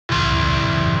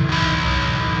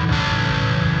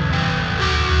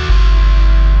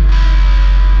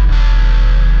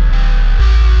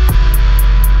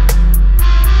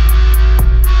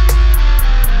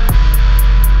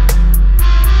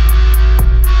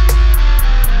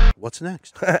What's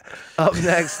next? Up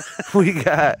next, we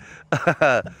got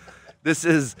this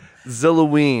is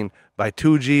Zilloween by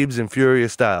 2 Geebs and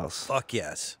Furious Stylez. Fuck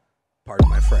yes. Pardon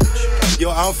my French. Yo,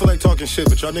 I don't feel like talking shit,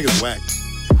 but y'all niggas whack.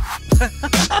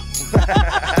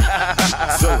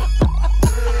 So,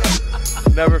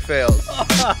 Never fails.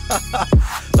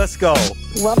 Let's go.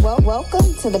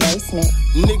 Welcome to the basement.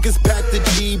 niggas pack the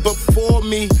G before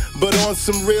me, but on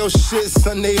some real shit,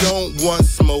 son, they don't want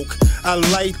smoke. I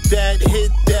light that,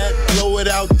 hit that, blow it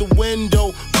out the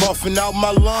window, coughing out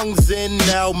my lungs and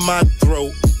out my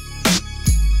throat.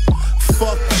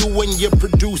 Fuck you and your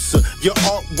producer, your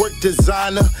artwork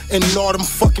designer, and all them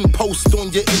fucking posts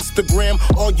on your Instagram.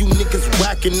 All you niggas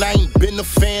whacking, I ain't been a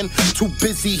fan. Too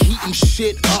busy heating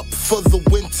shit up for the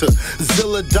winter.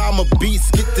 Zilla Dama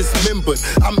beats get dismembered.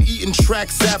 I'm eating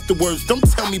tracks afterwards. Don't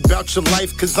tell me about your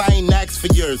life, cause I ain't asked for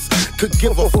yours. Could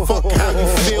give a fuck how you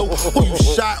feel, who you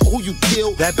shot, who you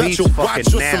killed. That about beat's your fucking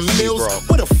watch or nasty, some meals. bro.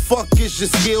 Where the fuck is your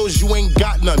skills? You ain't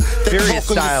got none. That Furious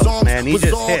talk on your Stylez, songs man, he was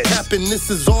just all hits. capping.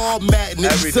 This is all madness.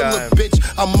 Every Zilla, time. bitch,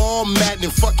 I'm all mad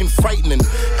and fucking frightening.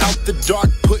 Out the dark,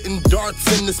 putting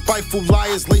darts in the spiteful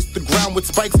liars. Lace the ground with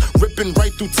spikes, ripping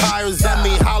right through tires. I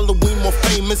made Halloween more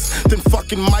famous than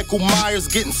fucking Michael Myers.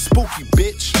 Getting spooky,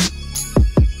 bitch.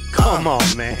 Come on,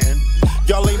 man.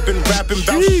 Y'all ain't been rapping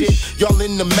about shit. Y'all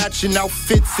in the matching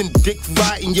outfits and dick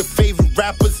riding your favorite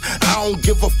rappers. I don't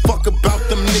give a fuck about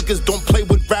them niggas. Don't play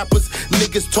with rappers.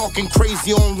 Niggas talking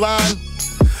crazy online.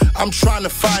 I'm trying to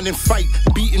find and fight,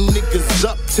 beating niggas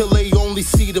up till they only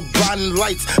see the blinding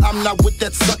lights. I'm not with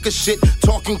that sucker shit,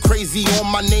 talking crazy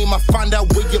on my name. I find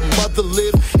out where your mother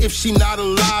live. If she not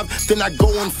alive, then I go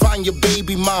and find your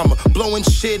baby mama. Blowing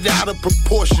shit out of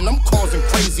proportion, I'm causing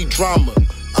crazy drama.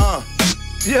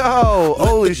 Yo,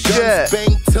 holy Let the shit. guns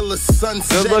bang till the sun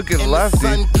set Good looking and lefty.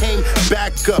 the sun came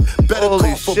back up. Better Holy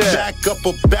call for shit. backup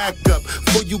or backup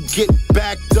before you get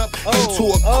backed up into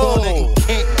a corner and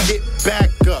can't get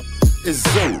back up. It's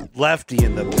Zilla. Lefty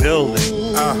in the building.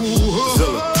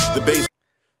 Zilla, the bass.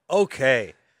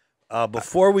 Okay.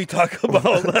 Before we talk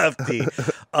about Lefty, 2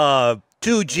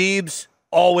 Geebs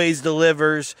always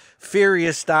delivers.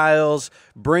 Furious Stylez,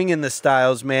 bringing the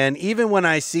styles, man. Even when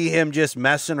I see him just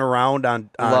messing around on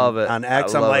Love it. on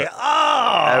X, I I'm love like, it.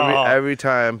 oh. Every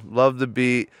time, love the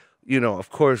beat. You know, of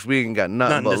course, we ain't got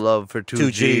nothing but love for 2 2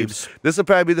 Geebs. Geebs. This will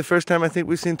probably be the first time I think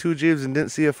we've seen 2 Geebs and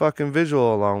didn't see a fucking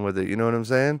visual along with it. You know what I'm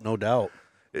saying? No doubt.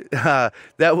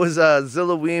 That was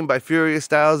Zilloween by Furious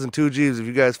Stylez and 2 Geebs. If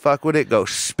you guys fuck with it, go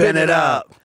spin it up.